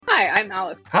Hi, I'm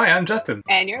Allison. Hi, I'm Justin.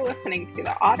 And you're listening to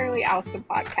the Otterly Owlsome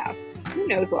Podcast. Who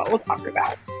knows what we'll talk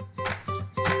about?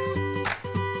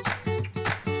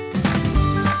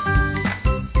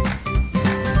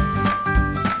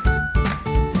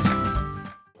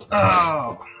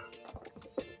 Oh.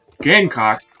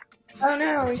 Gamecocks. Oh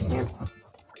no, we can't.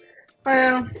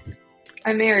 Well,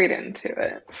 I married into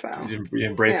it, so.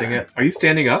 You're embracing it? Are you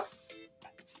standing up?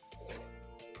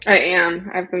 I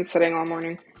am. I've been sitting all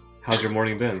morning. How's your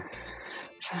morning been?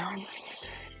 So,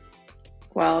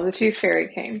 well, the Tooth Fairy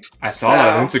came. I saw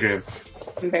that on Instagram.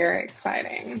 Very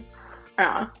exciting.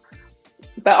 But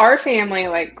our family,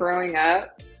 like, growing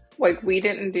up, like, we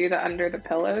didn't do the under the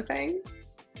pillow thing.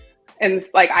 And,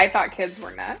 like, I thought kids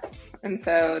were nuts. And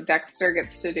so Dexter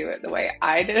gets to do it the way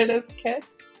I did it as a kid.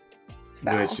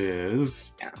 So, which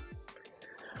is? Yeah.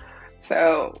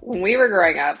 So when we were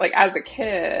growing up, like, as a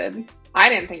kid, I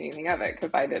didn't think anything of it because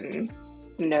I didn't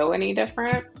know any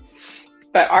different.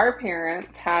 But our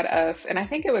parents had us, and I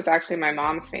think it was actually my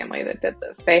mom's family that did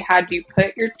this. They had you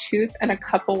put your tooth in a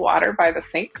cup of water by the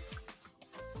sink.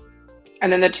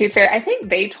 And then the Tooth Fairy, I think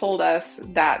they told us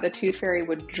that the Tooth Fairy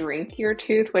would drink your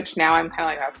tooth, which now I'm kind of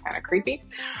like, that's kind of creepy.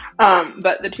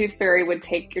 But the Tooth Fairy would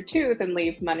take your tooth and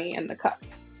leave money in the cup.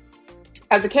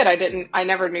 As a kid, I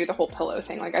never knew the whole pillow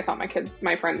thing. Like, I thought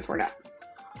my friends were nuts.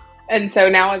 And so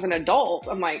now as an adult,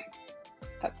 I'm like,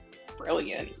 that's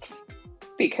brilliant.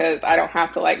 Because I don't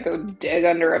have to, like, go dig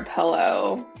under a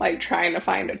pillow, like, trying to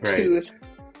find a tooth,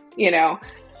 you know.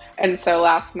 And so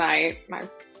last night,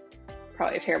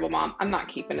 probably a terrible mom. I'm not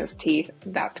keeping his teeth.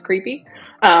 That's creepy.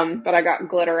 But I got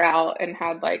glitter out and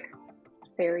had, like,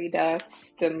 fairy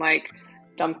dust and, like,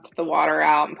 dumped the water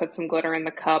out and put some glitter in the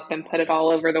cup and put it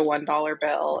all over the $1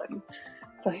 bill. And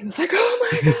so he was like, oh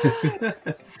my God,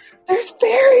 there's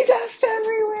fairy dust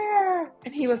everywhere.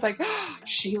 And he was like, oh,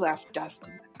 she left dust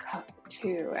in the cup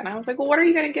too. And I was like, well, what are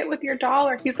you going to get with your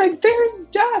 $1? He's like, there's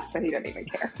dust. And he didn't even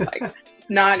care. Like,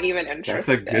 not even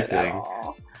interested. That's a good thing. At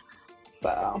all.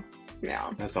 So, yeah.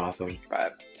 That's awesome.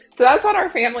 But so that's what our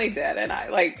family did. And I,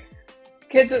 like,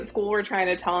 kids at school were trying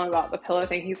to tell him about the pillow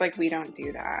thing. He's like, we don't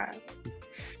do that.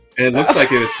 And it looks like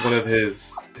it's one of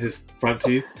his front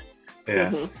teeth. Yeah.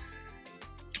 Mm-hmm.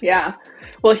 Yeah.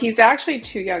 Well, he's actually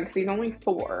too young because he's only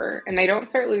 4, and they don't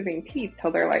start losing teeth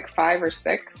till they're like 5 or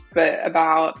 6. But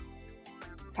about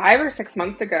 5 or 6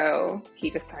 months ago, he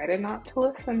decided not to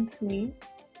listen to me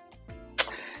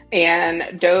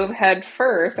and dove head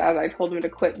first as I told him to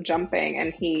quit jumping,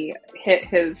 and he hit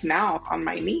his mouth on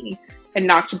my knee and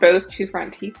knocked both 2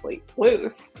 front teeth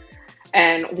loose.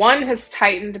 And one has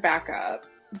tightened back up,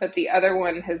 but the other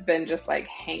one has been just like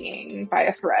hanging by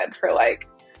a thread for like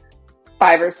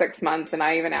 5 or 6 months. And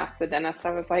I even asked the dentist,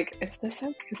 I was like, is this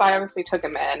okay? Because I obviously took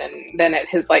him in, and then at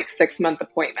his like 6-month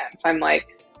appointments, I'm like,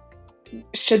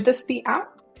 should this be out?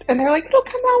 And they're like, it'll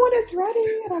come out when it's ready.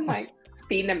 And I'm like,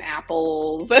 feeding him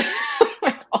apples and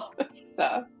like all this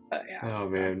stuff. But yeah. Oh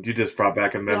man, you just brought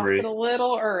back a memory. Left it a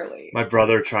little early. My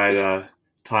brother tried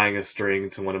tying a string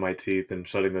to one of my teeth and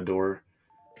shutting the door.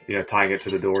 You know, tying it to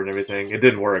the door and everything. It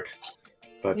didn't work.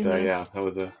 But yeah, that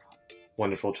was a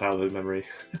wonderful childhood memory.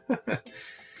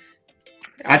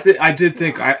 I did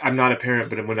think, I'm not a parent,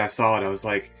 but when I saw it, I was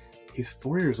like, he's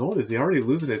 4 years old. Is he already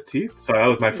losing his teeth? So that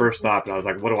was my first thought, but I was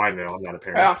like, what do I know? I'm not a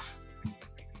parent. Yeah.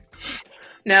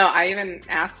 No, I even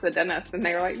asked the dentist, and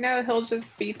they were like, no, he'll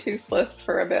just be toothless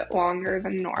for a bit longer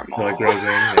than normal. Until it grows in,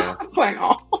 yeah. It's like,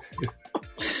 oh.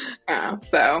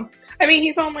 So, I mean,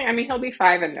 he'll be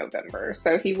 5 in November,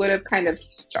 so he would have kind of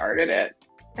started it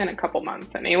in a couple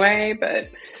months anyway, but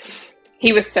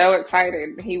he was so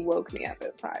excited. He woke me up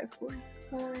at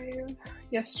 5:45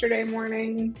 yesterday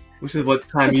morning. Which is what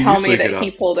time to you tell usually me get that up.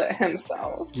 He pulled it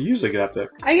himself. You usually get up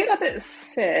there. I get up at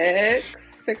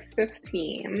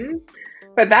 6:15.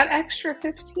 But that extra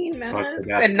 15 minutes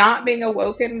and not being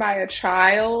awoken by a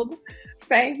child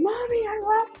saying, Mommy, I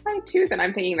lost my tooth. And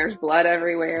I'm thinking there's blood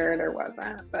everywhere. There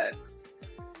wasn't, but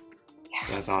yeah.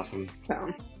 That's awesome.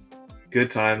 So good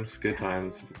times.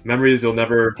 Memories you'll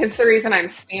never... It's the reason I'm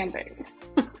standing.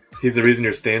 He's the reason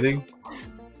you're standing?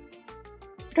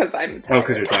 Because I'm tired. Oh,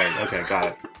 because you're tired. Okay, got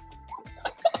it.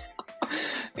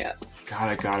 Yes.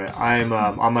 Got it. I'm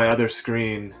on my other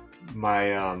screen. My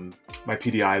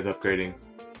PDI is upgrading.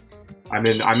 I'm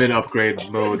in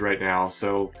upgrade mode right now,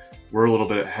 so we're a little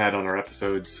bit ahead on our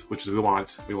episodes, which is we want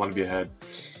to be ahead.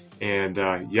 And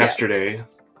yesterday,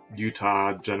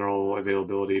 Utah General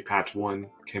Availability Patch 1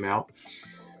 came out,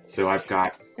 so I've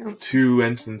got 2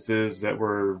 instances that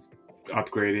we're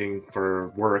upgrading for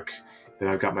work. Then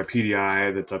I've got my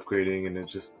PDI that's upgrading, and it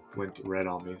just went red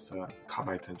on me, so it caught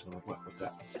my attention. Like, what's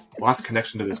that? Lost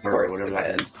connection to this server, whatever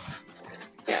that is.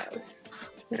 Yes.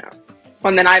 Yeah. Well,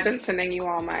 and then I've been sending you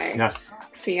all my Yes.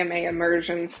 CMA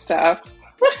immersion stuff.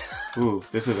 Ooh,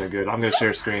 this isn't good. I'm going to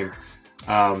share screen.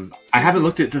 I haven't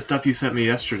looked at the stuff you sent me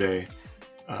yesterday.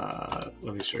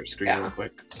 Let me share screen real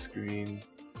quick. Screen.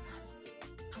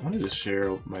 I want to just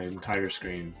share my entire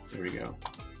screen. There we go.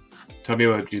 Tell me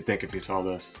what you think if you saw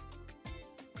this.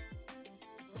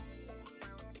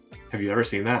 Have you ever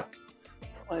seen that?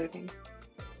 It's loading.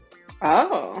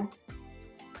 Oh.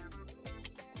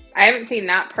 I haven't seen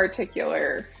that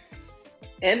particular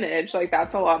image. Like,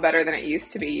 that's a lot better than it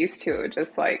used to be. Used to, it would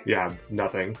just like, yeah,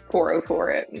 nothing. 404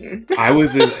 it. And I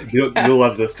was in, you'll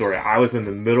love this story. I was in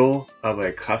the middle of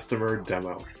a customer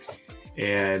demo,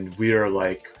 and we are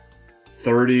like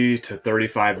 30 to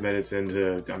 35 minutes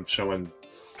into, I'm showing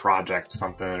project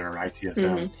something or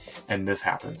ITSM, and this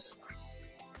happens.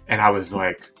 And I was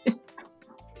like,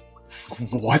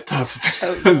 what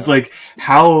the I was like,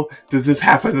 how does this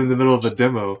happen in the middle of a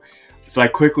demo? So I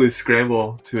quickly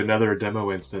scramble to another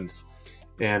demo instance,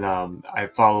 and I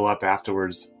follow up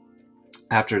afterwards.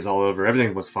 After it's all over,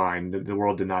 everything was fine. The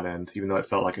world did not end, even though it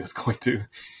felt like it was going to.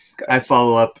 I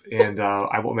follow up, and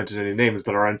I won't mention any names,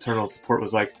 but our internal support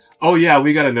was like, oh yeah,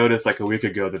 we got a notice like a week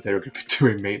ago that they were going to be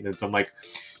doing maintenance. I'm like,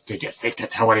 did you think to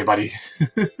tell anybody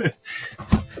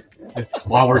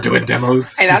while we're doing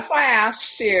demos? Hey, that's why I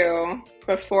asked you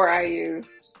before I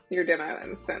used your demo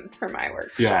instance for my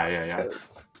work. Yeah.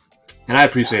 And I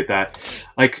appreciate that.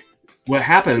 Like, what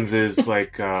happens is,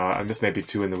 like, and this may be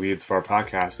too in the weeds for our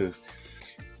podcast, is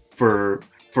for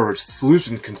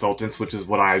solution consultants, which is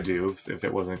what I do, if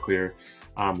it wasn't clear,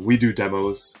 we do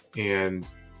demos, and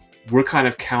we're kind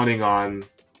of counting on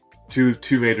two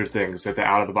major things: that the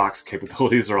out-of-the-box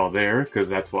capabilities are all there, because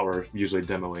that's what we're usually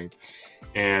demoing,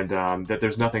 and that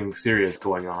there's nothing serious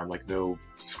going on, like no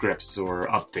scripts or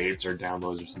updates or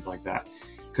downloads or something like that.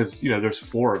 Because, there's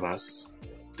 4 of us.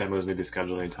 Demos may be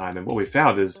scheduled anytime. And what we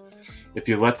found is, if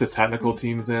you let the technical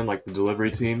teams in, like the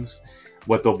delivery teams,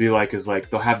 what they'll be like is like,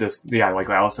 they'll have this, like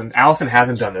Allison. Allison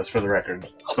hasn't done this, for the record.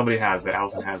 Somebody has, but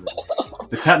Allison hasn't.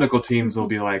 The technical teams will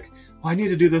be like, well, I need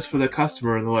to do this for the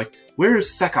customer. And they're like, where's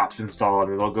SecOps installed?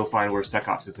 And they'll go find where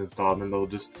SecOps is installed. And then they'll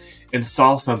just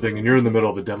install something. And you're in the middle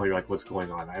of a demo. You're like, what's going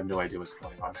on? I have no idea what's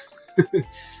going on.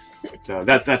 So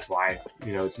that's why,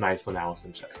 it's nice when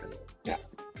Allison checks in. Yeah.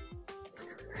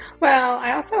 Well,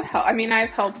 I also help. I mean,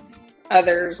 I've helped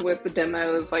others with the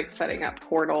demos, like setting up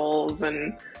portals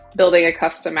and building a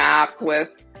custom app with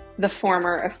the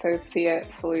former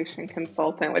associate solution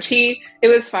consultant, which it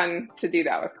was fun to do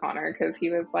that with Connor, because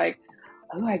he was like,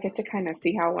 oh, I get to kind of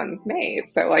see how one's made.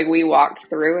 So like we walked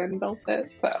through and built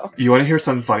it. So you want to hear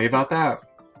something funny about that?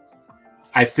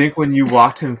 I think when you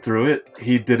walked him through it,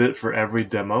 he did it for every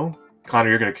demo. Connor,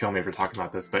 you're going to kill me for talking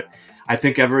about this, but I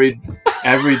think every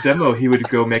demo he would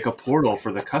go make a portal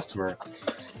for the customer.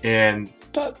 And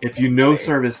if you know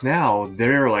ServiceNow,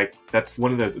 they're like, that's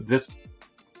one of I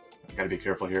got to be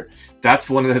careful here. That's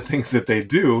one of the things that they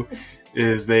do,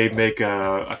 is they make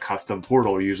a custom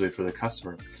portal usually for the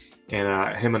customer.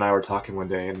 And him and I were talking one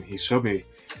day, and he showed me,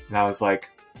 and I was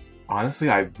like, honestly,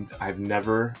 I've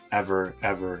never,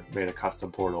 ever made a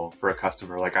custom portal for a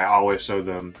customer. Like, I always show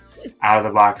them out of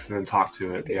the box and then talk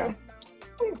to it. Yeah.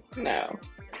 No.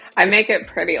 I make it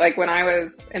pretty. Like, when I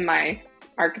was in my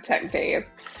architect days,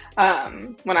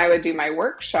 when I would do my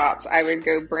workshops, I would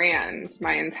go brand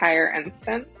my entire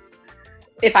instance.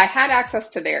 If I had access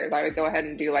to theirs, I would go ahead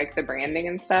and do, like, the branding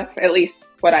and stuff, at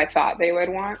least what I thought they would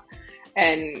want.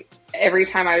 And every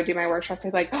time I would do my workshops,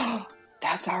 they'd be like, oh,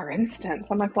 that's our instance.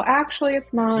 I'm like, well, actually,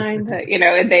 it's mine. But, and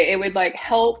it would like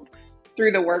help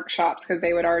through the workshops, because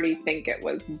they would already think it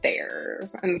was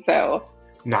theirs. And so,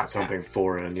 not something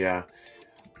foreign. Yeah.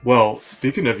 Well,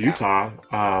 speaking of Utah,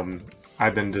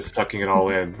 I've been just tucking it all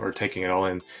in, or taking it all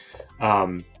in.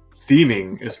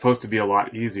 Theming is supposed to be a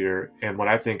lot easier. And what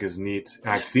I think is neat,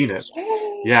 and I've seen it.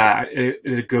 Yeah.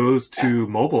 It goes to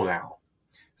mobile now.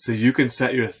 So you can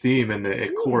set your theme in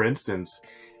the core instance,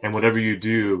 and whatever you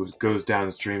do goes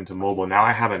downstream to mobile. Now,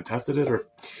 I haven't tested it, or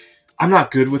I'm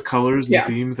not good with colors and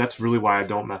themes. That's really why I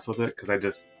don't mess with it, because I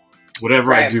just,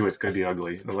 whatever I do, it's going to be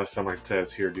ugly unless someone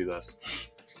says, here, do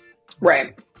this.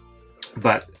 Right.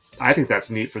 But I think that's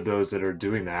neat for those that are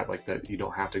doing that, like that you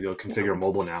don't have to go configure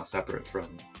mobile now separate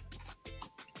from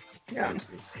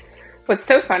instance. What's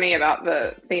so funny about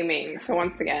the theming, so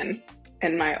once again,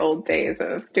 in my old days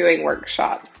of doing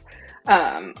workshops,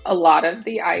 a lot of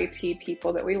the IT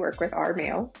people that we work with are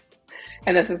males.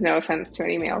 And this is no offense to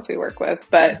any males we work with,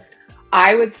 but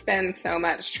I would spend so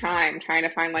much time trying to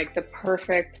find like the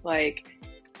perfect like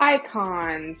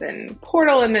icons and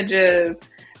portal images.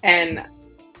 And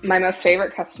my most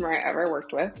favorite customer I ever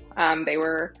worked with, they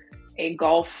were a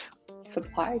golf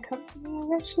supply company,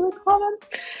 I guess you would call them.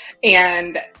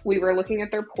 And we were looking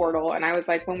at their portal, and I was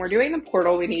like, when we're doing the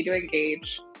portal, we need to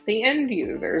engage the end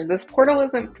users. This portal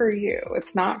isn't for you.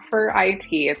 It's not for IT.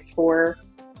 It's for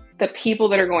the people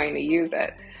that are going to use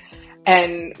it.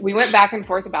 And we went back and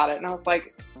forth about it, and I was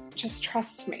like, just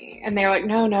trust me. And they're like,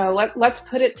 no, let's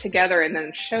put it together and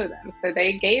then show them. So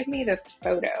they gave me this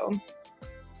photo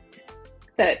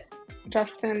that,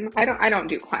 Justin, I don't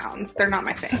do clowns. They're not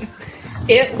my thing.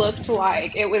 It looked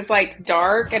like, it was like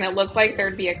dark, and it looked like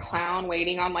there'd be a clown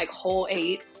waiting on like hole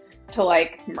 8 to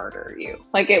like murder you.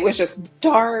 Like, it was just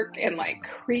dark and like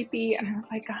creepy. And I was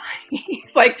like,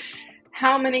 guys, like,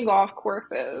 how many golf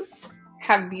courses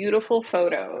have beautiful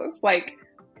photos like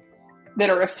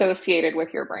that are associated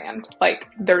with your brand? Like,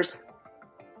 there's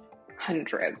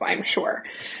hundreds, I'm sure.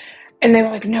 And they were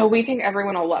like, no, we think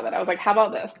everyone will love it. I was like, how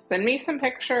about this? Send me some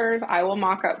pictures. I will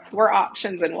mock up 4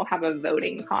 options, and we'll have a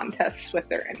voting contest with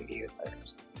their end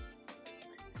users.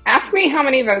 Ask me how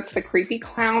many votes the creepy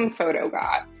clown photo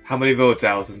got. How many votes,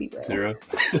 Allison? 0?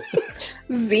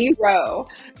 0.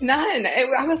 None.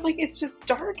 I was like, it's just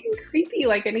dark and creepy.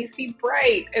 Like, it needs to be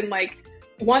bright, and like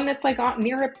one that's like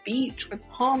near a beach with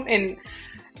palm, and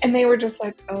they were just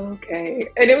like, okay.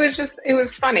 And it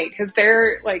was funny because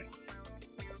they're like,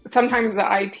 sometimes the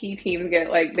IT teams get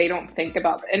like, they don't think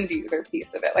about the end user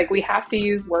piece of it. Like, we have to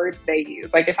use words they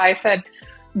use. Like, if I said,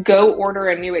 go order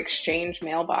a new Exchange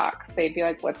mailbox, they'd be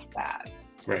like, what's that?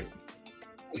 Right.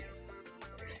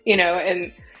 You know,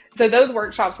 and so those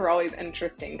workshops were always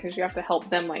interesting because you have to help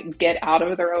them like get out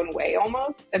of their own way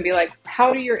almost and be like,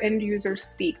 how do your end users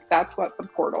speak? That's what the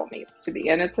portal needs to be.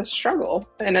 And it's a struggle,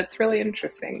 and it's really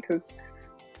interesting because,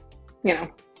 you know,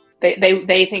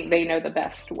 they think they know the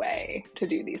best way to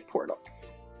do these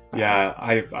portals. Yeah,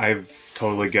 I've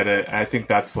totally get it. I think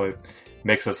that's what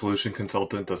makes a solution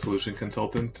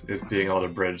consultant is being able to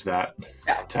bridge that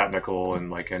technical and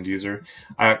like end user.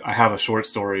 I have a short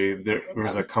story. There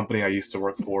was a company I used to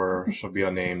work for, she'll be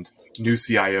unnamed. New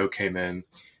CIO came in.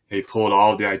 He pulled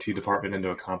all of the IT department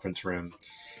into a conference room,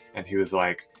 and he was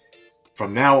like,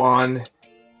 from now on,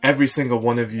 every single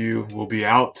one of you will be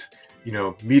out, you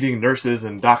know, meeting nurses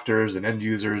and doctors and end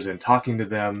users and talking to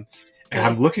them. And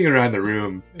I'm looking around the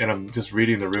room, and I'm just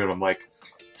reading the room. I'm like,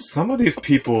 some of these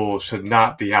people should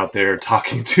not be out there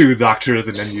talking to doctors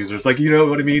and end users. Like, you know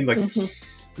what I mean? Like,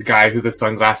 the guy who the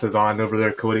sunglasses on over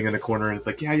there coding in the corner, and it's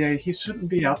like, yeah, he shouldn't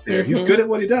be out there. He's good at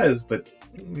what he does, but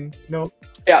no.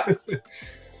 Yeah.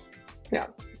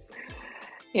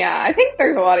 Yeah, I think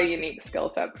there's a lot of unique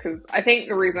skill sets, because I think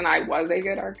the reason I was a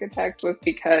good architect was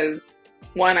because,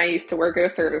 one, I used to work at a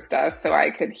service desk, so I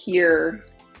could hear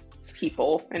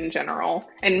people in general,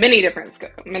 and many different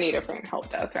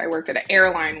help desks. I worked at an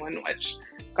airline one, which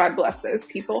God bless those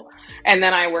people. And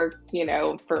then I worked, you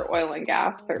know, for oil and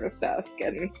gas service desk.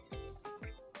 And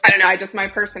I don't know, my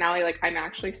personality, like, I'm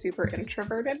actually super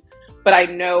introverted, but I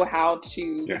know how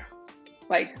to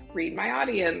like read my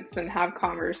audience and have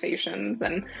conversations.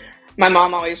 And my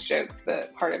mom always jokes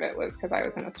that part of it was because I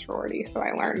was in a sorority. So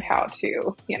I learned how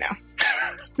to, you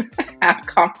know, have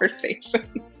conversations.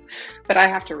 But I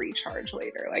have to recharge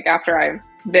later. Like, after I've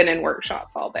been in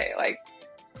workshops all day, like,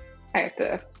 I have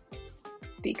to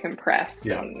decompress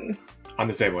and I'm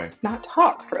the same way. Not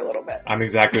talk for a little bit. I'm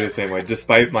exactly the same way.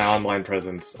 Despite my online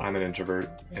presence, I'm an introvert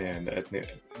and at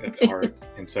heart.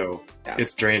 And so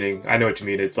it's draining. I know what you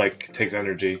mean. It's like, it takes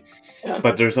energy. Yeah.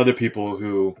 But there's other people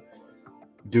who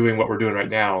doing what we're doing right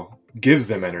now gives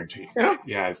them energy.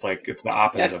 Yeah, it's like, it's the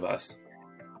opposite of us.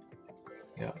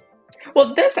 Yeah.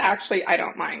 Well, this actually, I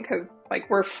don't mind, because, like,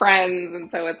 we're friends, and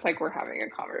so it's like we're having a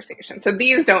conversation. So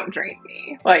these don't drain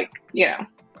me. Like, you know.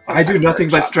 I do nothing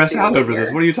but stress out over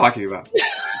this. What are you talking about?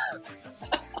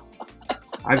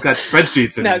 I've got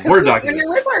spreadsheets and Word documents.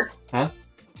 When you're with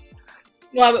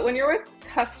well, but when you're with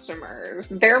customers,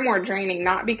 they're more draining,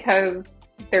 not because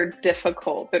they're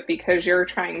difficult, but because you're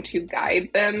trying to guide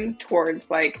them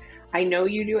towards, like, I know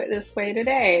you do it this way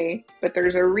today, but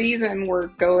there's a reason we're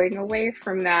going away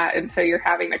from that. And so you're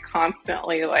having to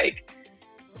constantly, like,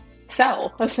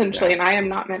 sell, essentially. And I am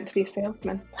not meant to be a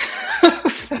salesman.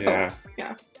 Yeah.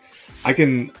 I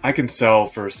can sell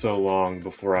for so long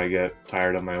before I get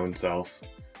tired of my own self.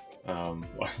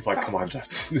 Like, come on,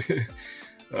 Justin.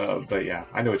 But yeah,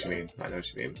 I know what you mean.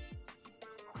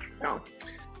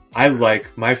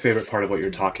 My favorite part of what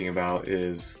you're talking about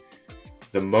is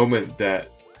the moment that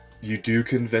you do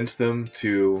convince them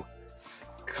to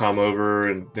come over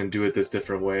and do it this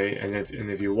different way. And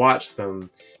if you watch them,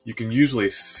 you can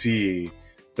usually see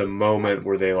the moment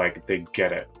where they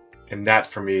get it. And that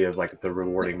for me is like the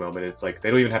rewarding moment. It's like,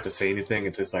 they don't even have to say anything.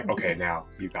 It's just like, okay, now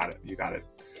you got it.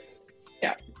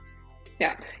 Yeah.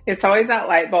 Yeah. It's always that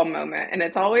light bulb moment. And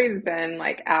it's always been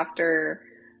like after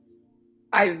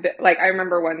I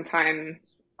remember one time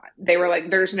they were like,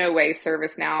 there's no way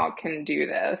ServiceNow can do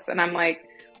this. And I'm like,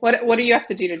 what do you have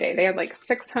to do today? They had like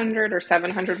 600 or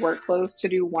 700 workflows to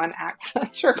do one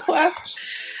access request.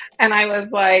 And I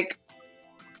was like,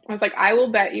 I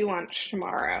will bet you lunch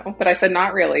tomorrow. But I said,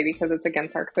 not really, because it's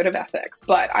against our code of ethics.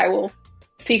 But I will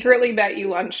secretly bet you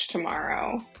lunch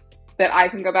tomorrow that I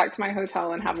can go back to my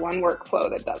hotel and have one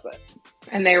workflow that does it.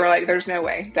 And they were like, there's no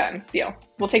way. Done. Deal.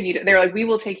 We'll take you to, they were like, we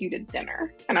will take you to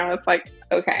dinner. And I was like,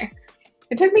 okay.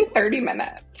 It took me 30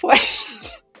 minutes. Like,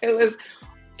 it was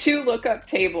 2 lookup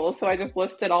tables. So I just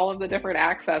listed all of the different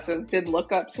accesses, did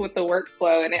lookups with the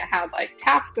workflow, and it had like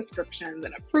task descriptions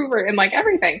and approver and like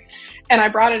everything. And I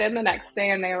brought it in the next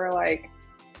day and they were like,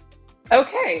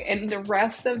 okay. And the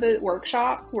rest of the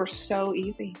workshops were so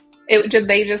easy.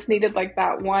 They just needed like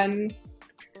that one,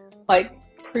 like,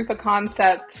 proof of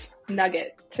concept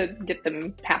nugget to get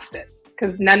them past it.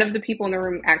 Because none of the people in the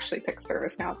room actually picked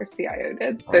ServiceNow. Their CIO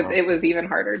did. So it was even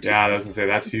harder. Yeah, I was going to say,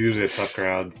 that's usually a tough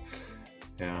crowd.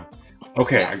 Yeah.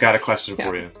 Okay, I got a question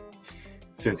for you.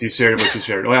 Since you shared what you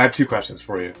shared. Well, I have 2 questions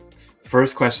for you.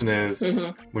 First question is,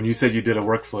 when you said you did a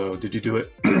workflow, did you do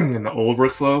it in the old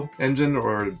workflow engine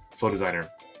or Flow Designer?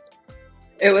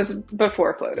 It was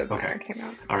before Flow Designer came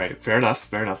out. All right, fair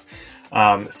enough.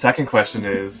 Second question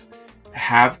is,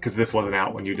 because this wasn't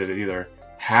out when you did it either,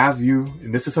 have you,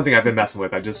 and this is something I've been messing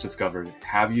with, I just discovered,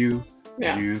 have you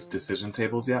used decision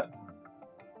tables yet?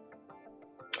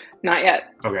 Not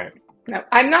yet. Okay. No,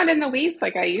 I'm not in the weeds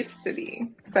like I used to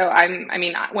be. So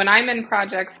when I'm in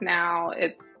projects now,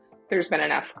 there's been an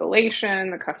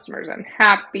escalation, the customer's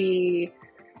unhappy,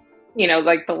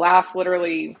 like the last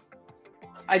literally,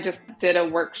 I just did a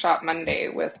workshop Monday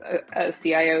with a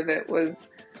CIO that was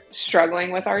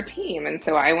struggling with our team. And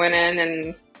so I went in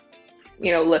and,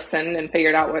 listened and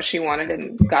figured out what she wanted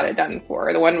and got it done for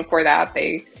her. The one before that,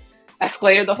 they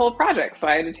escalated the whole project. So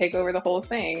I had to take over the whole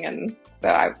thing. And so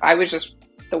I was just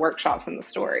the workshops and the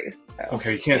stories. So,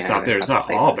 okay, you can't stop there. It's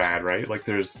not all bad, right? Like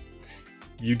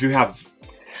you do have...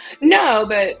 No,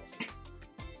 but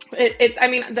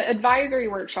the advisory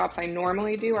workshops I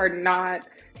normally do are not...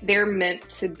 They're meant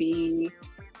to be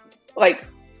like,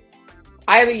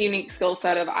 I have a unique skill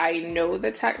set of, I know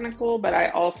the technical, but I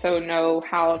also know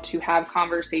how to have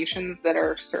conversations that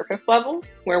are surface level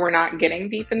where we're not getting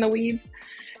deep in the weeds.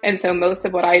 And so most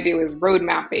of what I do is road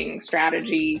mapping,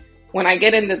 strategy. When I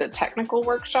get into the technical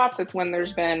workshops, it's when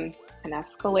there's been an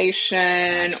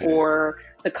escalation or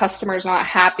the customer's not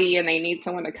happy and they need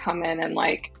someone to come in and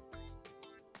like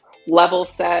level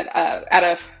set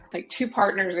like 2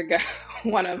 partners ago.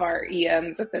 One of our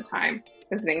EMs at the time,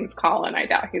 his name's Colin. I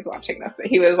doubt he's watching this, but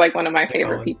he was like one of my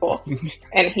favorite people.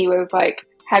 And he was like,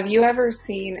 have you ever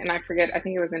seen, and I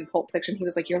think it was in Pulp Fiction, he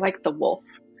was like, you're like the wolf.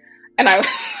 And I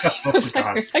was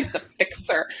like, you're like the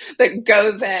fixer that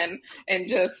goes in and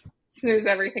just smooths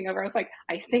everything over. I was like,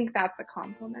 I think that's a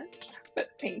compliment, but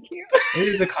thank you. It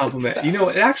is a compliment. So,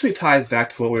 it actually ties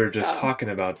back to what we were just talking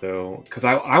about, though, because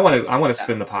I want to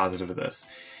spin the positive of this,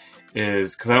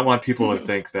 is because I don't want people to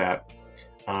think that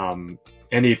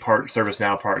any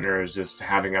ServiceNow partner is just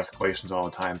having escalations all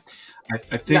the time.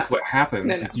 I think what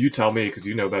happens, you tell me because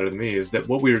you know better than me, is that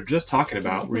what we were just talking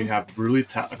about, where you have really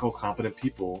technical, competent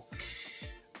people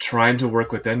trying to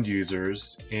work with end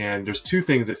users, and there's 2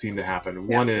 things that seem to happen.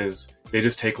 One is they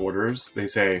just take orders. They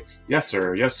say, yes,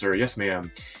 sir, yes,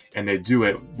 ma'am, and they do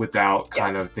it without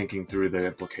kind of thinking through the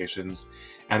implications.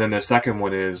 And then the second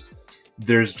one is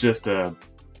there's just a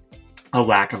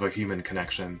lack of a human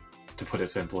connection, to put it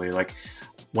simply. Like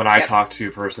when I talk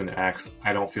to person X,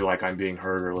 I don't feel like I'm being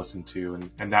heard or listened to.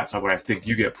 And that's where I think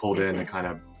you get pulled in to kind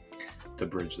of to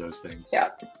bridge those things. Yeah.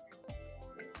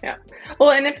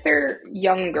 Well, and if they're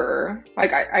younger,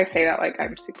 like I say that like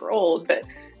I'm super old, but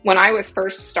when I was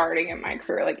first starting in my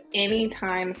career, like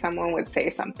anytime someone would say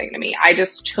something to me, I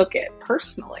just took it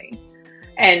personally.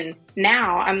 And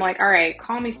now I'm like, all right,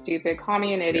 call me stupid, call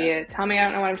me an idiot, tell me I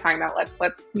don't know what I'm talking about.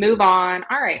 Let's move on.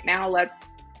 All right, now let's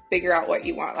figure out what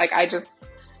you want. Like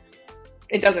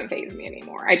it doesn't faze me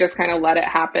anymore. I just kind of let it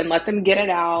happen, let them get it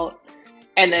out,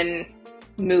 and then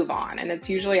move on. And it's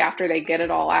usually after they get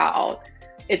it all out,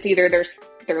 it's either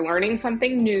they're learning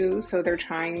something new, so they're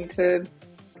trying to,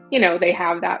 they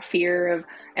have that fear of,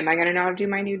 am I going to know how to do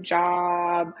my new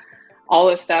job? All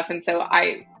this stuff. And so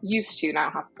I used to,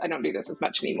 now I don't do this as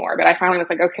much anymore, but I finally was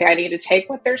like, okay, I need to take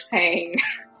what they're saying,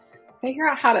 figure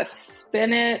out how to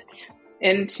spin it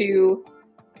into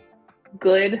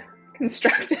good,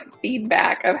 constructive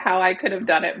feedback of how I could have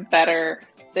done it better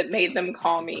that made them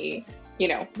call me,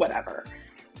 whatever.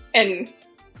 And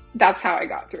that's how I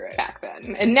got through it back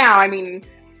then. And now, I mean,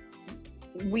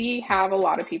 we have a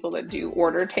lot of people that do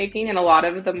order taking, and a lot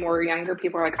of the more younger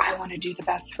people are like, I want to do the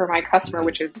best for my customer,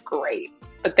 which is great.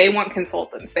 But they want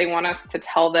consultants. They want us to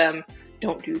tell them,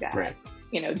 don't do that. Right.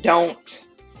 You know,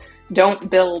 don't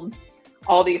build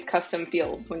all these custom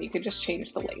fields when you could just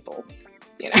change the label.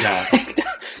 You know, Yeah.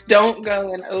 Don't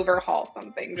go and overhaul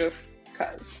something just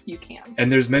because you can.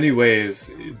 And there's many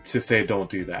ways to say don't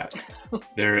do that.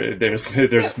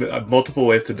 There's multiple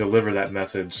ways to deliver that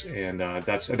message, and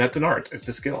that's an art. It's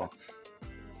a skill.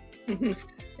 Mm-hmm.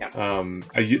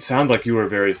 Yeah. You sound like you were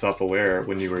very self-aware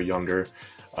when you were younger,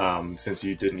 since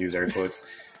you didn't use air quotes.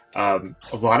 I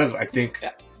think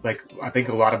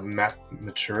a lot of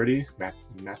maturation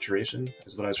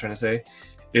is what I was trying to say,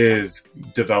 is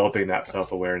developing that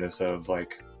self-awareness of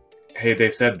like, hey, they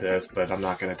said this, but I'm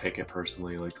not going to take it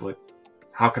personally. Like,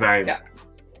 how can I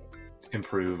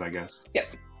improve, I guess?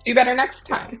 Yep. Do better next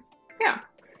time. Yeah.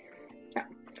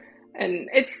 And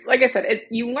it's, like I said,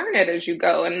 you learn it as you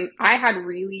go. And I had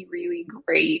really, really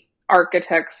great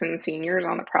architects and seniors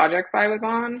on the projects I was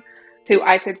on who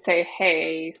I could say,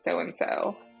 hey,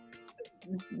 so-and-so,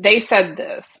 they said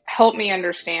this, help me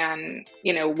understand,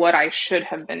 you know, what I should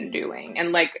have been doing.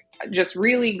 And like, just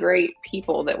really great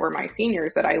people that were my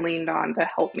seniors that I leaned on to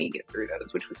help me get through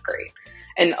those, which was great.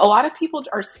 And a lot of people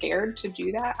are scared to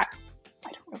do that. I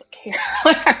don't really care.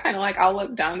 I'm kind of like, I'll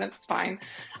look dumb. That's fine.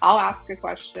 I'll ask a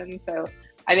question. So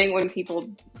I think when people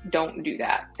don't do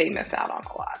that, they miss out on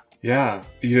a lot. Yeah.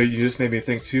 You just made me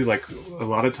think too, like a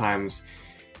lot of times,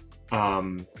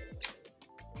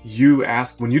 you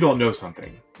ask when you don't know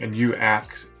something and you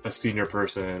ask a senior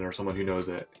person or someone who knows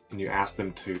it and you ask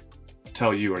them to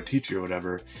tell you or teach you or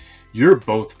whatever, you're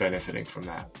both benefiting from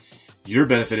that. You're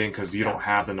benefiting because you don't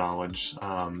have the knowledge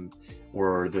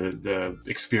or the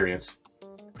experience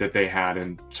that they had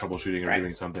in troubleshooting or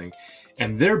doing something.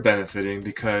 And they're benefiting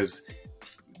because,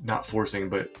 not forcing,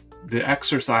 but the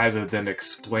exercise of them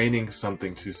explaining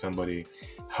something to somebody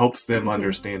helps them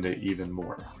understand it even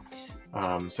more.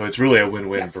 So it's really a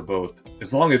win-win for both.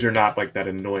 As long as you're not like that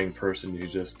annoying person who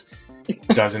just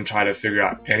doesn't try to figure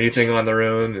out anything on their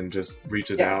own and just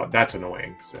reaches out. That's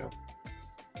annoying. So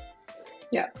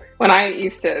yeah, when I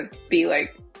used to be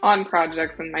like on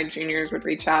projects and my juniors would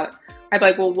reach out, I'd be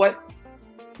like, well,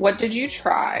 what did you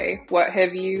try? What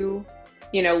have you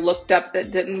looked up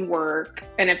that didn't work?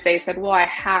 And if they said, well, I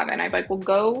haven't, I'd be like, well,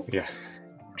 go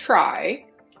try,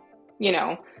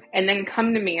 and then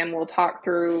come to me and we'll talk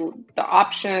through the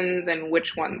options and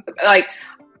which ones, like,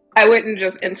 I wouldn't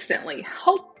just instantly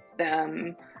help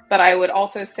them, but I would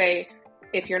also say,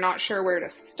 if you're not sure where to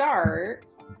start,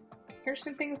 here's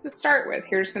some things to start with.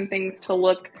 Here's some things to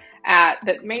look at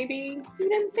that maybe you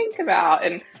didn't think about.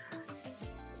 And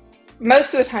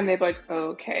most of the time they'd be like,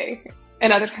 oh, okay.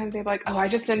 And other times they'd be like, oh, I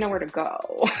just didn't know where to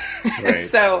go. Right.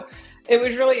 So it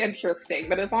was really interesting,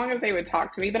 but as long as they would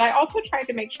talk to me, but I also tried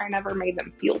to make sure I never made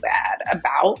them feel bad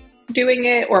about doing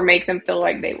it or make them feel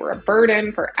like they were a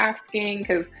burden for asking.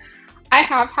 Because I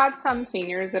have had some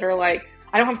seniors that are like,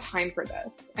 I don't have time for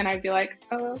this. And I'd be like,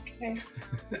 oh, okay.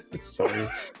 Sorry.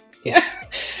 Yeah.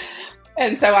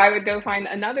 And so I would go find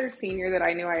another senior that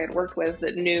I knew I had worked with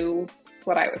that knew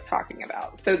what I was talking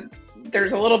about. So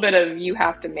there's a little bit of, you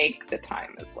have to make the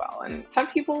time as well. And some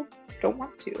people don't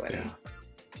want to. And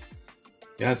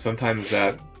yeah, sometimes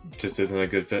that just isn't a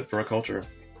good fit for a culture,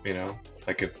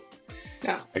 like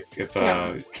if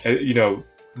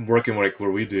working like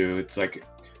where we do, it's like,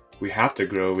 we have to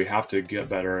grow, we have to get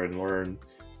better and learn.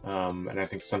 And I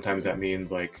think sometimes that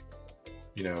means like,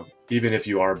 even if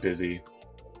you are busy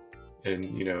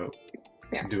and,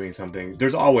 doing something,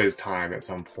 there's always time at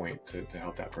some point to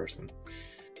help that person.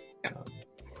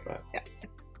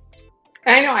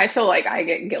 I know I feel like I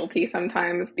get guilty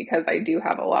sometimes because I do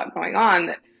have a lot going on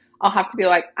that I'll have to be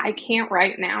like, I can't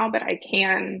right now, but I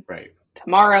can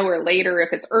tomorrow or later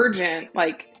if it's urgent.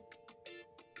 Like,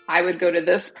 I would go to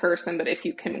this person, but if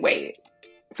you can wait.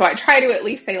 So I try to at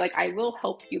least say, like, I will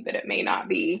help you, but it may not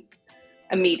be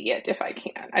immediate if I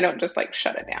can. I don't just like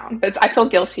shut it down, but I feel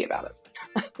guilty about it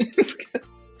sometimes because,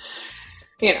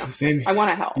 I want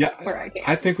to help where I can.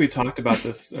 I think we talked about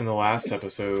this in the last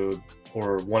episode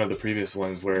or one of the previous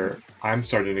ones where I'm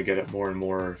starting to get it more and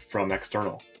more from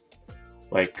external,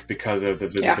 like because of the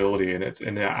visibility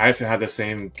and I've had the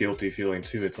same guilty feeling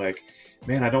too. It's like,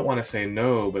 man, I don't want to say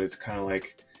no, but it's kind of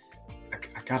like,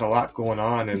 I got a lot going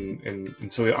on. And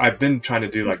so I've been trying to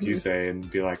do like you say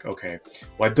and be like, okay,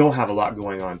 well, I don't have a lot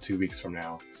going on 2 weeks from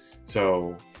now.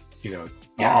 So, I'll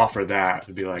offer that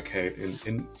to be like, hey,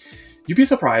 and you'd be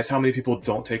surprised how many people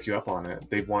don't take you up on it.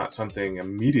 They want something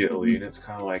immediately. And it's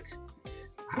kind of like,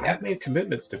 I've made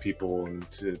commitments to people and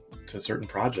to certain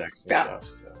projects and stuff.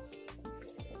 So.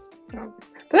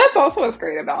 But that's also what's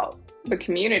great about the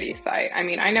community site. I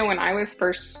mean, I know when I was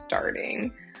first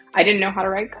starting, I didn't know how to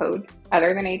write code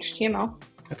other than HTML.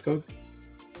 That's code.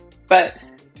 But,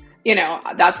 you know,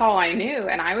 that's all I knew.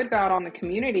 And I would go out on the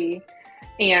community,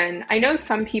 and I know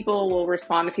some people will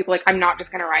respond to people like, I'm not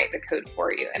just going to write the code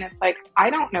for you. And it's like, I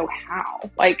don't know how.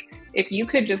 Like, if you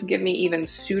could just give me even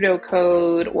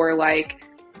pseudocode or like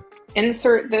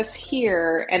insert this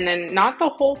here, and then not the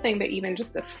whole thing, but even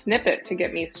just a snippet to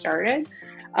get me started.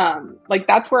 Like,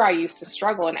 that's where I used to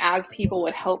struggle. And as people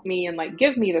would help me and like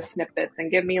give me the snippets and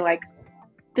give me like,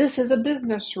 this is a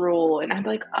business rule, and I'm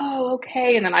like, oh,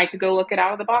 okay. And then I could go look at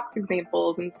out of the box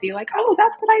examples and see like, oh,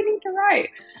 that's what I need to write.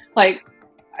 Like,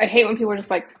 I hate when people are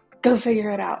just like, go figure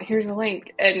it out. Here's a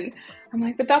link. And I'm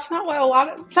like, but that's not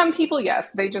what some people,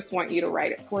 yes, they just want you to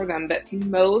write it for them. But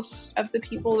most of the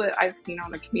people that I've seen on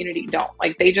the community don't.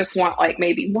 Like, they just want like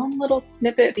maybe one little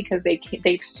snippet because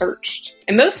they've searched.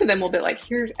 And most of them will be like,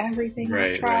 here's everything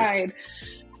I tried.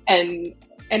 Right.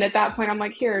 And at that point, I'm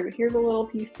like, here's a little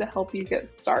piece to help you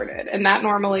get started. And that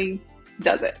normally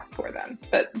does it for them.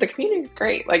 But the community is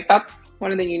great. Like, that's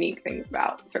one of the unique things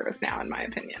about ServiceNow, in my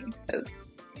opinion, is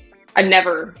I've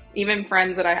never, even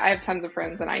friends that I have tons of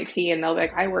friends in IT, and they'll be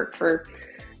like, I work for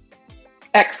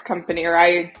X company, or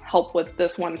I help with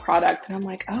this one product. And I'm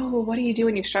like, oh, what do you do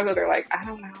when you struggle? They're like, I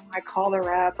don't know. I call the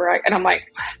rep, and I'm like,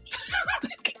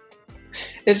 what?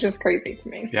 It's just crazy to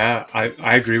me. Yeah,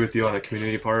 I agree with you on the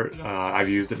community part. I've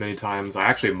used it many times. I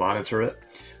actually monitor it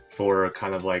for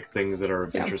kind of like things that are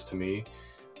of interest to me.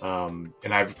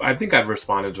 And I think I've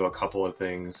responded to a couple of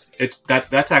things.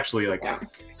 That's actually like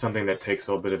something that takes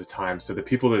a little bit of time. So the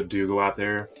people that do go out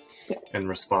there and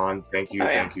respond, thank you,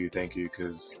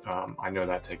 because I know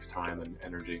that takes time and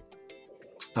energy.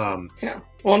 Well,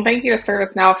 and thank you to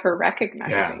ServiceNow for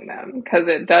recognizing them, because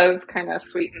it does kind of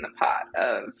sweeten the pot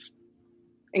of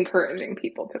encouraging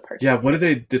people to participate. Yeah, what do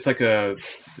they? It's like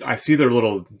I see their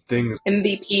little things.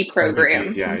 MVP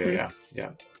program. MVP, yeah.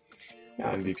 The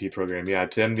MVP program. Yeah,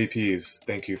 to MVPs,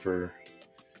 thank you for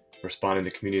responding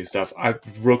to community stuff.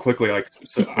 Real quickly,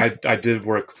 I did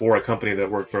work for a company that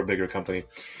worked for a bigger company,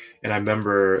 and I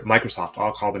remember Microsoft.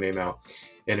 I'll call the name out,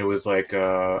 and it was like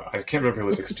I can't remember if it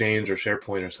was Exchange or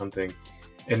SharePoint or something.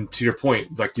 And to your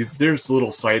point, like there's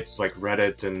little sites like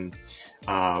Reddit, and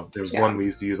there's one we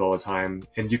used to use all the time,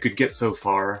 and you could get so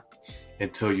far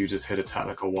until you just hit a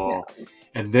technical wall.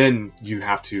 And then you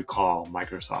have to call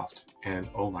Microsoft, and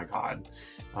oh my God,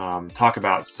 talk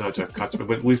about such a customer,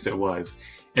 but at least it was.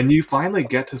 And you finally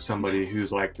get to somebody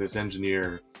who's like this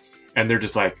engineer, and they're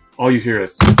just like, all you hear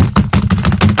is,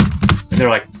 and they're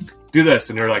like, do this.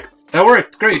 And they're like, that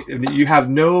worked, great. And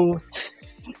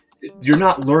you're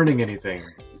not learning anything.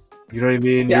 You know what I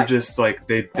mean? Yeah. You're just like,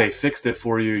 they fixed it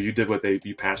for you. You did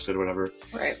you patched it or whatever.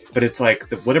 Right. But it's like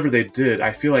whatever they did,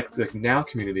 I feel like the Now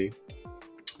community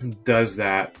does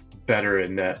that better,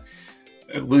 in that,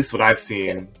 at least what I've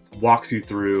seen, walks you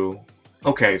through,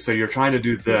 okay, so you're trying to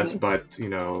do this, but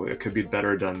it could be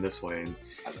better done this way. And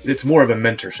it's more of a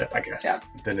mentorship, I guess,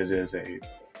 than it is a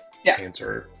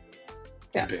answer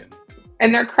bin.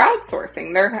 And they're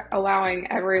crowdsourcing. They're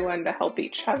allowing everyone to help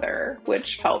each other,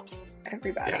 which helps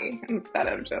everybody instead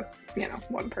of just,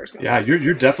 one person. Yeah,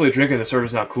 you're definitely drinking the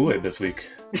ServiceNow Kool-Aid this week.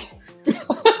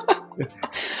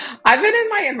 I've been in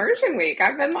my immersion week.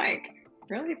 I've been like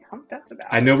really pumped up about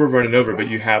it. I know we're running over, but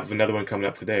you have another one coming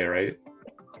up today, right?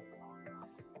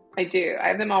 I do. I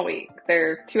have them all week.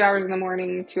 There's 2 hours in the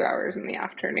morning, 2 hours in the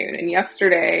afternoon. And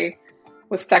yesterday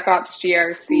was SecOps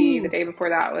GRC. The day before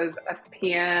that was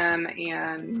SPM.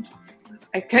 And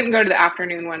I couldn't go to the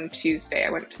afternoon one Tuesday. I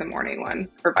went to the morning one,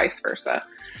 or vice versa.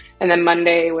 And then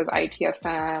Monday was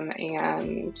ITSM.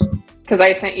 And because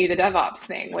I sent you the DevOps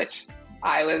thing, which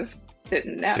I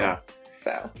didn't know. Yeah.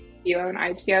 So you have an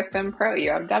ITSM Pro, you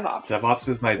have DevOps. DevOps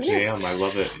is my jam. I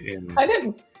love it. I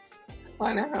didn't.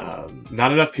 I know.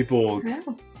 Not enough people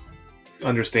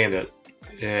understand it,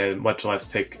 and much less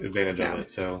take advantage of it.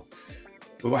 So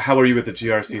how are you with the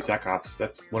GRC SecOps?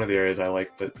 That's one of the areas I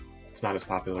like, but it's not as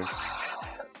popular.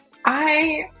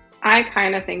 I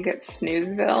kind of think it's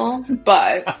snoozeville,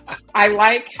 but I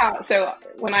like so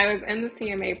when I was in the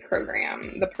CMA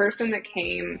program, the person that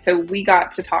came, so we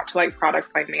got to talk to like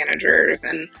product line managers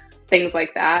and things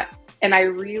like that. And I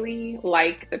really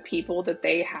like the people that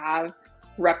they have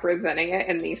representing it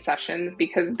in these sessions,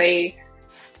 because they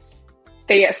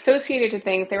associated to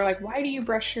things. They were like, why do you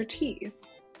brush your teeth?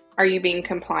 Are you being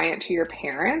compliant to your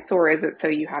parents, or is it so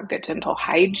you have good dental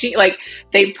hygiene? Like,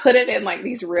 they put it in like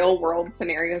these real world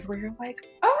scenarios where you're like,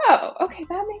 oh, okay,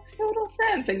 that makes total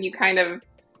sense. And you kind of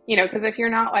because if you're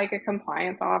not like a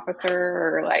compliance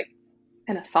officer or like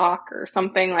in a SOC or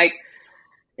something, like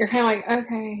you're kind of like,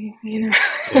 okay,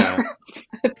 Yeah.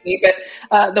 That's neat.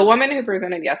 But the woman who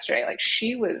presented yesterday, like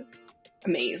she was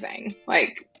amazing.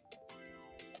 Like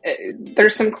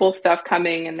there's some cool stuff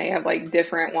coming, and they have like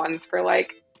different ones for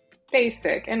like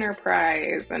basic,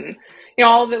 enterprise, and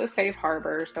all of it was safe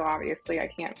harbor. So obviously I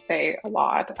can't say a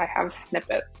lot. I have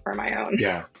snippets for my own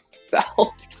self.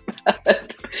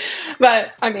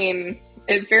 But I mean,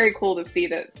 it's very cool to see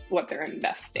that what they're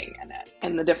investing in it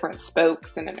and the different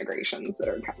spokes and integrations that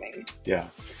are coming. Yeah.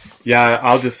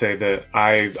 I'll just say that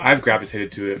I've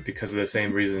gravitated to it because of the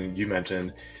same reason you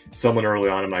mentioned. Someone early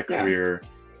on in my career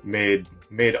made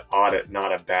audit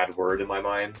not a bad word in my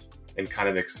mind, and kind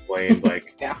of explained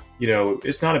like,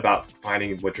 it's not about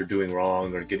finding what you're doing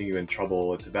wrong or getting you in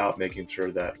trouble. It's about making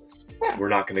sure that we're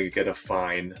not going to get a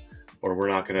fine, or we're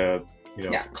not going to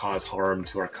cause harm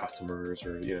to our customers,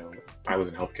 or I was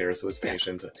in healthcare, so it's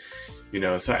patients,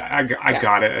 so I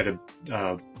got it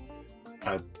at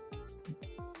a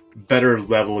better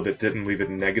level that didn't leave it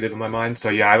negative in my mind. So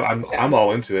I'm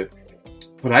all into it.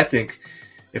 But I think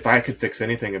if I could fix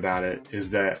anything about it, is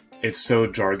that it's so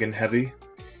jargon heavy,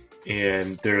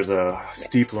 and there's a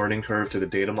steep learning curve to the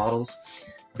data models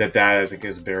that I think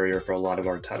is a barrier for a lot of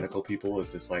our technical people.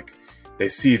 It's just like they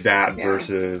see that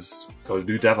versus go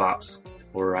do DevOps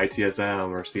or ITSM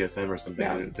or CSM or something.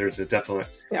 Yeah. There's a definite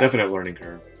learning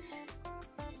curve.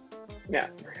 Yeah.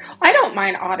 I don't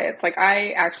mind audits. Like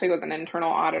I actually was an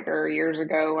internal auditor years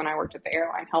ago when I worked at the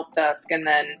airline help desk, and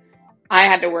then I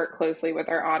had to work closely with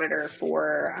our auditor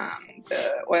for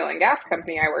the oil and gas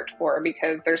company I worked for,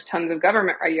 because there's tons of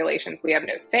government regulations we have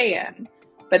no say in.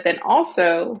 But then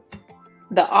also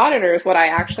the auditors, what I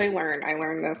actually learned,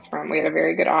 we had a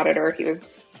very good auditor. He was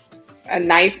a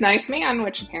nice man,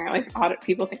 which apparently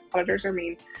people think auditors are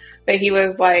mean. But he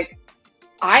was like,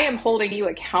 I am holding you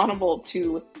accountable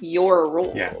to your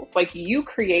rules. Yeah. Like you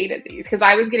created these, because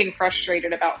I was getting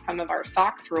frustrated about some of our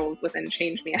SOX rules within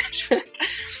change management.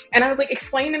 And I was like,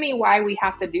 explain to me why we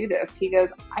have to do this. He goes,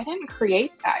 I didn't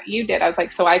create that. You did. I was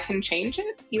like, so I can change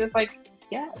it? He was like,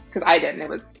 yes, because I didn't. It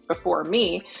was before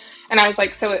me. And I was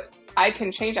like, I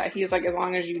can change that. He's like, as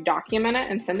long as you document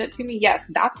it and send it to me. Yes,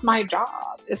 that's my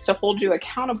job, is to hold you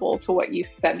accountable to what you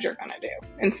said you're going to do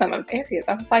in some of the areas.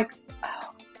 I was like, oh.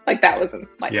 Like that was a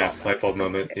light bulb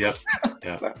moment. Yep.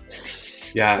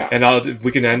 Yeah. And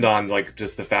we can end on like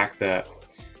just the fact that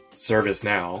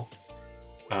ServiceNow,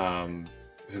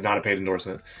 this is not a paid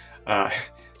endorsement,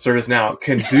 ServiceNow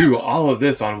can do all of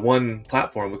this on one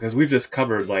platform, because we've just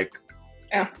covered like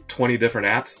 20 different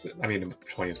apps. I mean,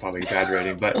 20 is probably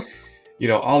exaggerating, but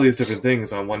all these different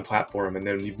things on one platform. And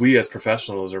then we as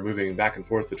professionals are moving back and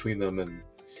forth between them and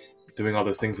doing all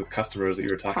those things with customers that you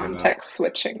were talking about. Context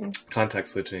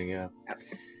switching, yeah.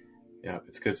 Yeah,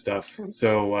 it's good stuff.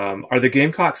 So are the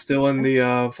Gamecocks still in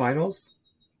the finals?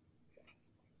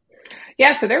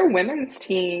 Yeah, so their women's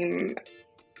team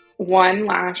won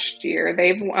last year.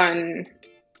 They've won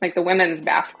like the women's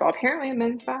basketball. Apparently the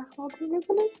men's basketball team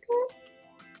isn't as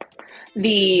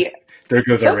good. There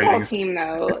goes our ratings. Team,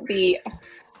 though, the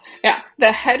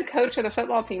head coach of the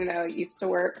football team, though, used to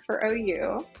work for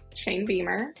OU, Shane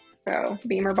Beamer. So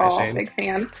Beamer ball, big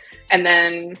fan. And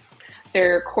then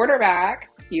their quarterback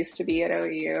used to be at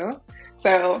OU.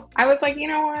 So I was like, you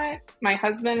know what? My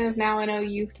husband is now an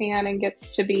OU fan and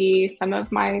gets to be some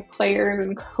of my players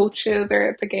and coaches are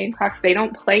at the Gamecocks. They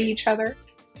don't play each other.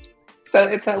 So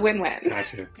it's a win-win.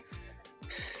 Gotcha.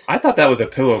 I thought that was a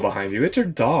pillow behind you. It's your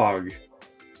dog.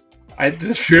 I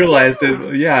just realized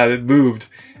it moved.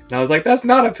 And I was like, that's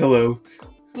not a pillow.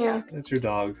 Yeah. That's your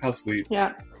dog. How sweet.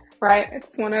 Yeah. Right.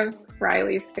 It's one of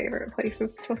Riley's favorite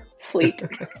places to sleep.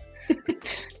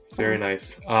 Very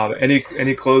nice.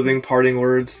 Any closing parting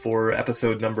words for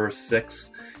episode number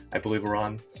 6? I believe we're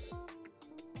on.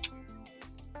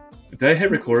 Did I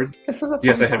hit record?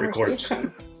 Yes, I hit record.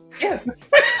 Yes.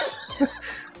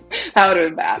 That would have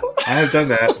been bad. I have done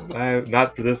that.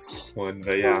 Not for this one,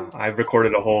 but yeah, I've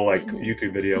recorded a whole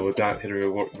YouTube video without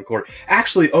hitting record.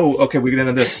 Actually, okay, we can end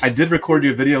on this. I did record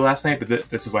your video last night, but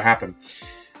this is what happened.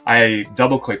 I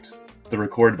double-clicked the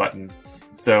record button,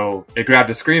 so it grabbed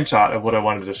a screenshot of what I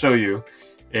wanted to show you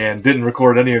and didn't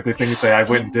record any of the things that I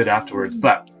went and did afterwards.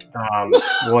 But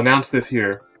we'll announce this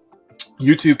here.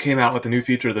 YouTube came out with a new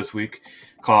feature this week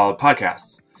called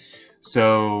Podcasts.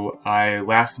 So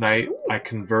last night I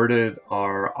converted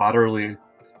our Otterly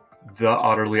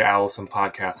Owlsome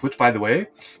Podcast, which, by the way,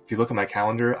 if you look at my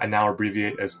calendar, I now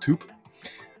abbreviate as TOOP.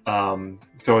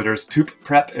 So there's TOOP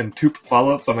prep and TOOP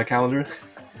follow-ups on my calendar.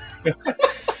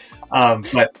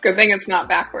 But good thing it's not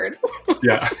backwards.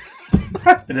 Yeah.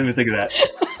 I didn't even think of that.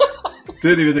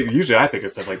 Usually I think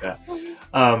of stuff like that.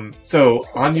 So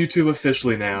on YouTube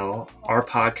officially now, our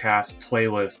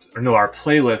playlist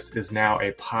is now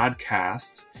a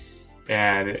podcast,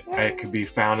 and it can be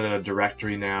found in a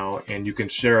directory now, and you can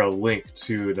share a link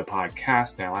to the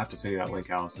podcast now. I have to send you that link,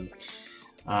 Allison,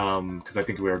 because I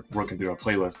think we were working through a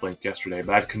playlist link yesterday,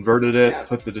 but I've converted it,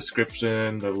 put the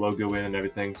description, the logo in and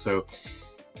everything. So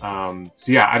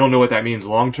yeah, I don't know what that means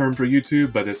long-term for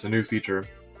YouTube, but it's a new feature.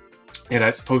 And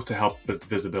it's supposed to help the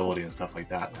visibility and stuff like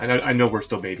that. I know we're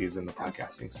still babies in the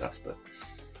podcasting stuff, but...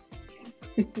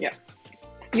 Yeah.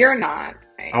 You're not.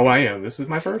 Right? Oh, I am. This is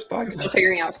my first podcast. I'm still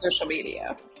figuring out social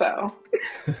media, so...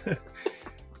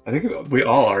 I think we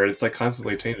all are. It's like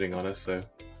constantly changing on us, so...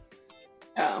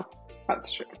 Oh,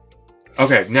 that's true.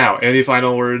 Okay, now, any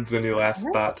final words, any last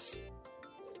thoughts?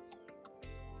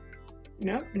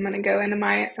 Nope. I'm going to go into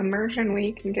my immersion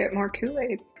week and get more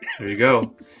Kool-Aid. There you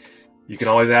go. You can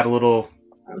always add a little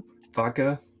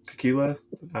vodka, tequila.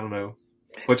 I don't know.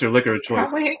 What's your liquor of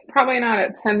choice? Probably not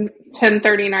at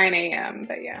 10:39 a.m.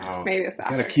 But yeah, maybe it's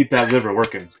after. Gotta keep that liver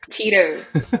working.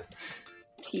 Tito's.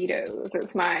 Tito's.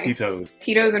 It's my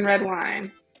Tito's and red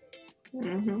wine.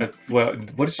 Mm-hmm. Well,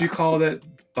 what did you call that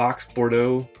box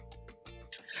Bordeaux?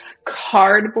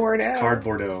 Cardbordeaux.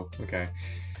 Cardbordeaux. Okay.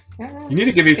 Yeah. You need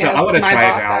to give me some. I want to try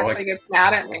it now. My boss actually gets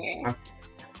mad at me.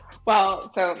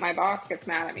 Well, so my boss gets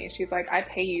mad at me. She's like, I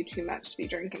pay you too much to be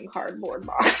drinking cardboard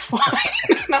box wine.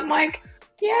 And I'm like,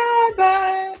 yeah,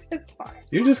 but it's fine.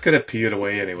 You're just going to pee it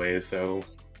away anyway, so.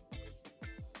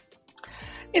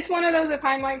 It's one of those, if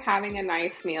I'm like having a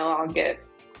nice meal, I'll get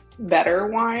better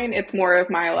wine. It's more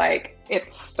of my like,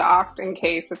 it's stocked in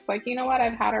case it's like, you know what,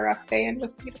 I've had a rough day and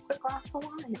just need a quick glass of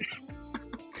wine.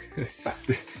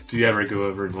 Do you ever go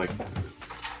over and like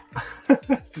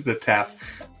the tap?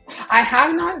 I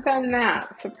have not done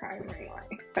that, surprisingly,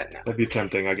 but no. That'd be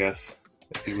tempting, I guess,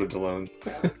 if you lived alone.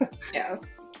 Yes.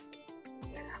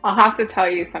 I'll have to tell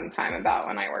you sometime about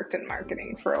when I worked in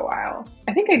marketing for a while.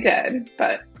 I think I did,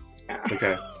 but yeah.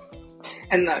 Okay.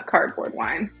 And the cardboard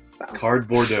wine. So.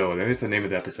 Cardbordeaux. That is the name of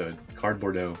the episode.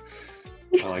 Cardbordeaux.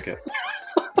 I like it.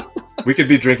 We could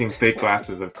be drinking fake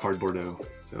glasses of Cardbordeaux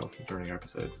during our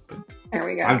episode. But there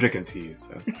we go. I'm drinking tea,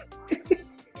 so...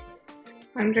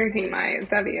 I'm drinking my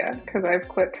Zevia because I've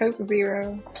quit Coke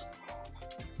Zero.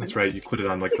 That's right. You quit it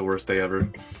on like the worst day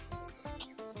ever.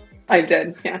 I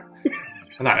did, yeah.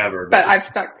 Not ever. But I've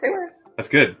stuck to it. That's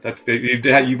good.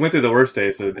 You went through the worst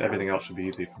day, so everything else should be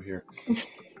easy from here.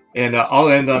 And I'll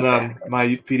end on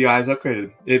my PDI is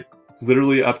upgraded. It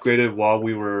literally upgraded while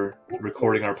we were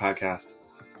recording our podcast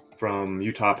from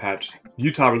Utah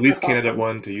Release Candidate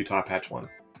 1 to Utah Patch 1.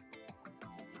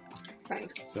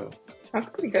 Nice. So that's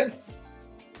pretty good.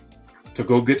 So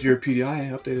go get your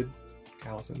PDI updated,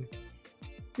 Allison.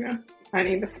 Yeah, I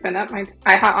need to spin up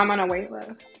I'm on a wait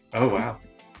list. So. Oh, wow.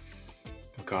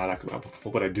 Oh, God,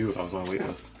 what would I do if I was on a wait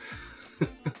list?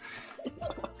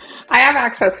 I have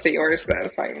access to yours, though.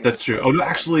 So That's true. Oh, no,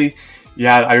 actually,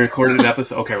 yeah, I recorded an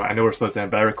episode. Okay, well, I know we're supposed to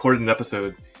end, but I recorded an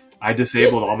episode. I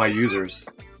disabled all my users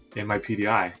in my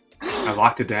PDI. I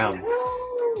locked it down.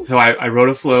 So I wrote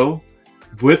a flow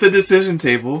with a decision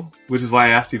table, which is why I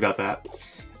asked you about that.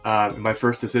 My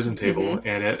first decision table,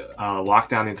 and it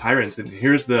locked down the entire instance.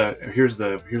 Here's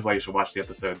why you should watch the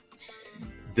episode.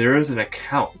 There is an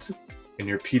account in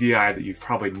your PDI that you've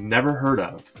probably never heard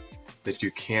of that you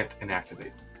can't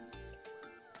inactivate.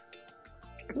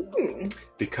 Ooh,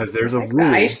 because there's a rule.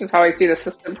 That. I used to always be the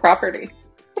system property.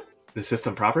 The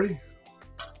system property?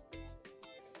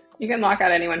 You can lock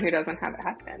out anyone who doesn't have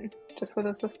admin just with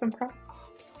a system property.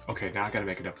 Okay, now I gotta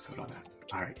make an episode on that.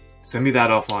 All right, send me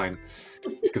that offline.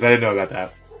 Because I didn't know about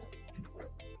that.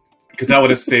 Because that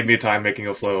would have saved me time making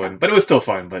a flow, but it was still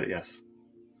fun. But yes,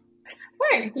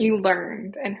 Wait, you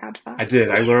learned and had fun. I did.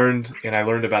 I learned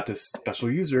about this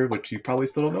special user, which you probably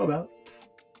still don't know about.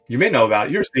 You may know about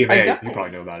it. You're a CMA. You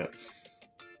probably know about it.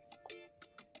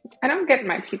 I don't get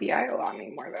my PDI a lot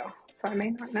anymore, though, so I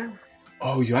may not know.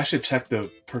 Oh, you actually check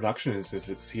the production instance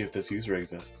to see if this user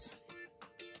exists.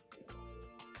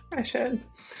 I should.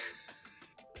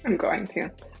 I'm going to.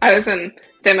 I was in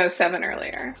Demo 7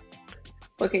 earlier,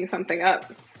 looking something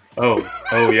up. Oh,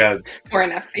 yeah. For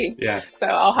an SC. Yeah. So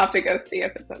I'll have to go see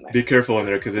if it's in there. Be careful in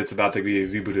there, because it's about to be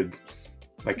Z-booted,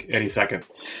 like, any second.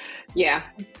 Yeah.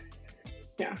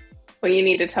 Yeah. Well, you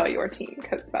need to tell your team,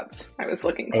 because I was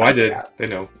looking. Oh, I did. They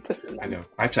know. I know.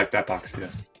 I checked that box,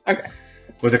 yes. Okay.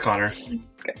 Was it Connor?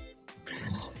 Good.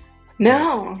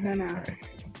 No. Right.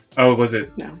 Oh, was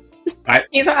it? No.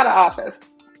 He's out of office.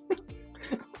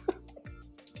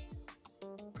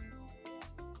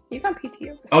 He's on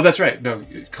PTO. Oh, that's right. No,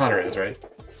 Connor is, right?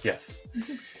 Yes.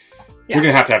 Yeah. We're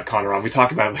going to have Connor on. We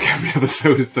talk about it like every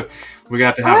episode, so we're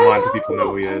going to have him on so people know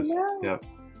who he is. Yep.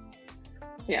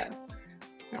 Yes.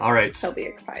 All right. He'll be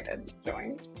excited to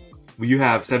join. Well, you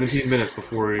have 17 minutes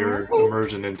before your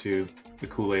immersion into the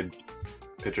Kool-Aid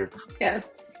pitcher. Yes.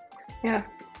 Yes.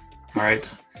 All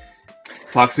right.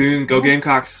 Talk soon. Go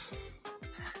Gamecocks.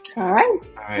 All right.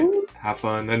 All right. Have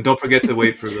fun. And don't forget to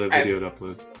wait for the video to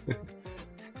upload.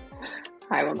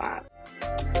 I will not.